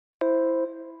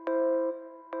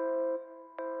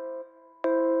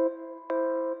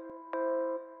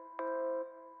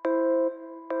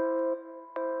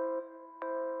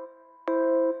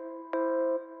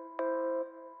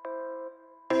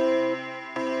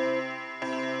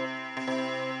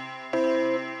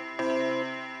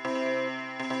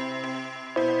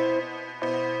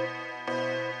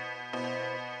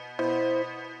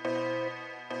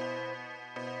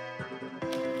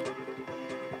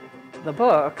The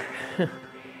book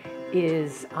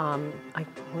is,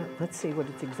 let's see what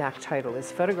its exact title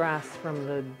is, Photographs from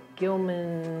the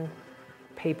Gillman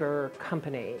Paper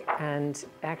Company. And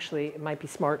actually, it might be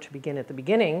smart to begin at the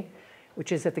beginning,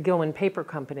 which is at the Gillman Paper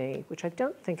Company, which I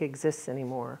don't think exists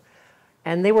anymore.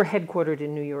 And they were headquartered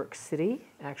in New York City,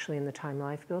 actually in the Time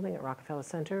Life building at Rockefeller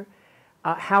Center.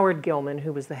 Howard Gillman,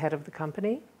 who was the head of the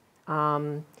company,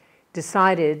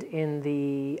 decided in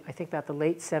the, I think about the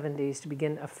late 70s, to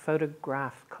begin a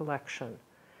photograph collection.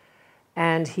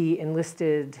 And he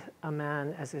enlisted a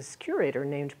man as his curator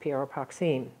named Pierre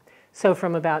Proxime. So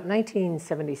from about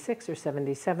 1976 or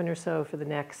 77 or so, for the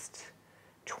next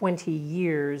 20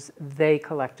 years, they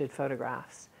collected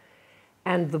photographs.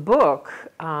 And the book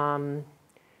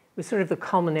was sort of the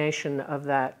culmination of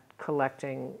that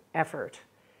collecting effort,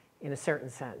 in a certain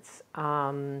sense.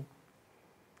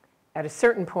 At a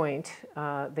certain point,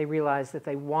 they realized that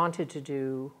they wanted to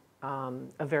do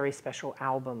a very special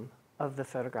album of the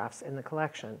photographs in the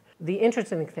collection. The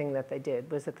interesting thing that they did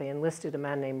was that they enlisted a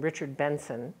man named Richard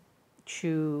Benson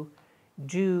to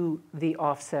do the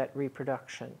offset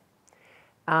reproduction.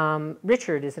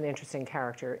 Richard is an interesting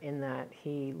character in that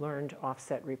he learned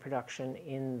offset reproduction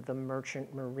in the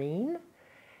Merchant Marine.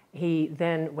 He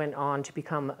then went on to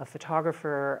become a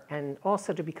photographer and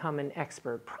also to become an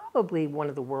expert, probably one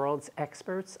of the world's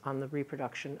experts on the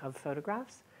reproduction of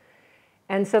photographs.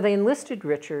 And so they enlisted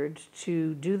Richard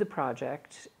to do the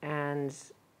project, and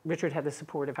Richard had the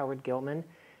support of Howard Gillman,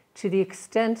 to the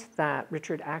extent that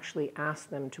Richard actually asked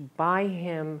them to buy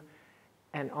him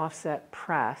an offset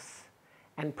press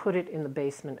and put it in the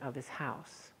basement of his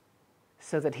house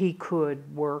so that he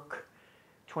could work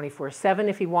 24/7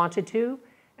 if he wanted to,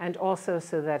 and also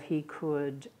so that he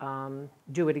could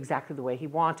do it exactly the way he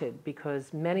wanted,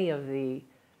 because many of the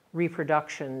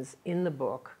reproductions in the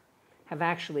book have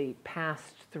actually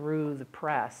passed through the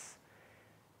press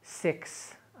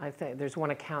I think there's one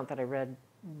account that I read,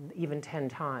 even 10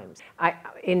 times.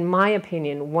 In my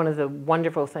opinion, one of the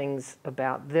wonderful things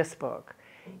about this book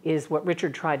is what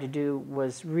Richard tried to do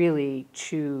was really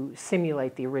to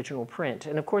simulate the original print.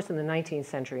 And of course, in the 19th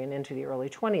century and into the early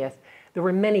 20th, there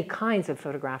were many kinds of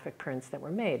photographic prints that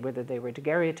were made, whether they were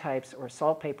daguerreotypes or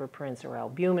saltpaper prints or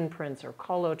albumin prints or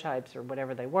colotypes or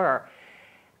whatever they were.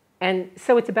 And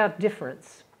so it's about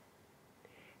difference.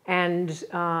 And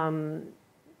in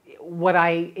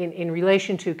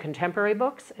relation to contemporary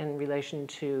books, in relation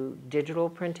to digital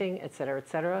printing, et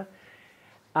cetera,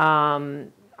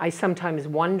 I sometimes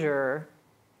wonder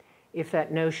if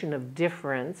that notion of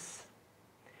difference,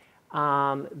 the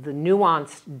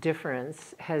nuanced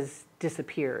difference, has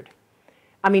disappeared.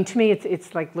 I mean, to me,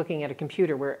 it's like looking at a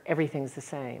computer where everything's the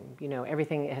same. You know,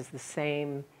 everything has the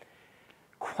same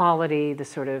quality, the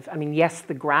sort of, I mean, yes,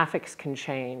 the graphics can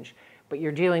change, but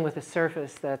you're dealing with a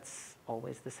surface that's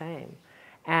always the same.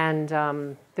 And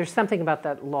there's something about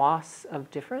that loss of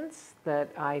difference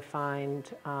that I find,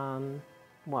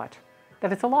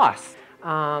 that it's a loss.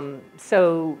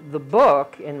 So the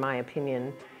book, in my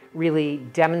opinion, really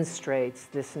demonstrates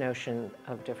this notion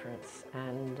of difference.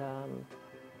 And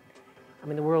I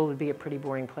mean, the world would be a pretty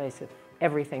boring place if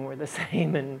everything were the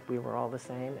same and we were all the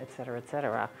same, et cetera, et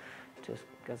cetera. Just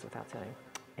goes without saying.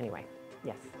 Anyway,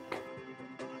 yes.